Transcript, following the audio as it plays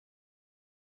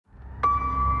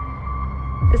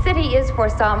The city is for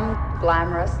some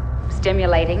glamorous,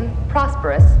 stimulating,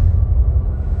 prosperous.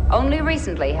 Only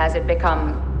recently has it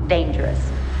become dangerous.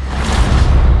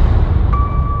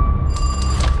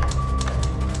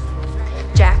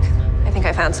 Jack, I think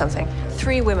I found something.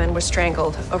 3 women were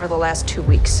strangled over the last 2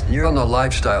 weeks. You're on the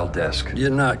lifestyle desk. You're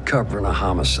not covering a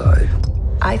homicide.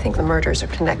 I think the murders are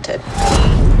connected.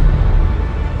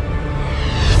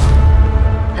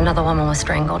 Another woman was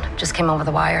strangled. Just came over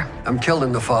the wire. I'm killed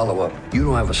in the follow-up. You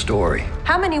don't have a story.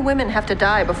 How many women have to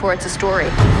die before it's a story?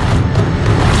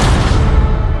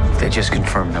 They just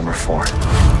confirmed number 4.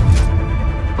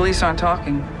 Police aren't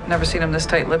talking. Never seen them this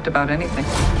tight-lipped about anything.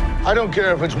 I don't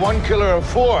care if it's 1 killer or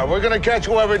 4. We're gonna catch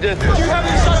whoever did this. Do you have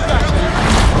any suspects?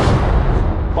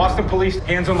 Boston police,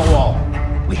 hands on the wall.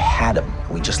 We had him.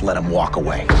 We just let him walk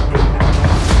away.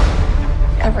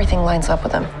 Everything lines up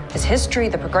with him. His history,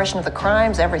 the progression of the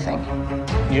crimes, everything.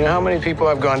 You know how many people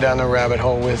I've gone down the rabbit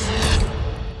hole with?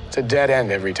 It's a dead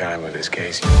end every time with this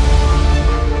case.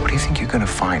 What do you think you're gonna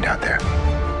find out there?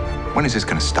 When is this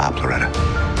gonna stop, Loretta?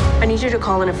 I need you to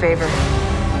call in a favor.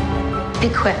 Be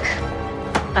quick.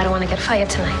 I don't want to get fired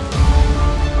tonight.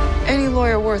 Any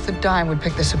lawyer worth a dime would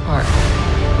pick this apart.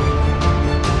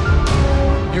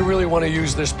 You really want to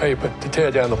use this paper to tear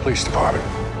down the police department?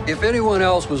 If anyone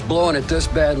else was blowing it this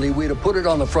badly, we'd have put it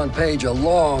on the front page a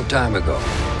long time ago.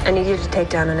 I need you to take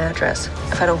down an address.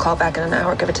 If I don't call back in an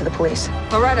hour, give it to the police.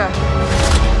 Loretta,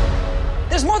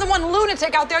 there's more than one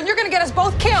lunatic out there, and you're gonna get us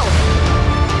both killed.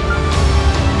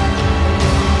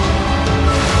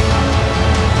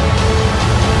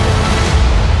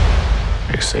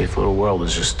 A safe little world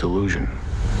is just delusion.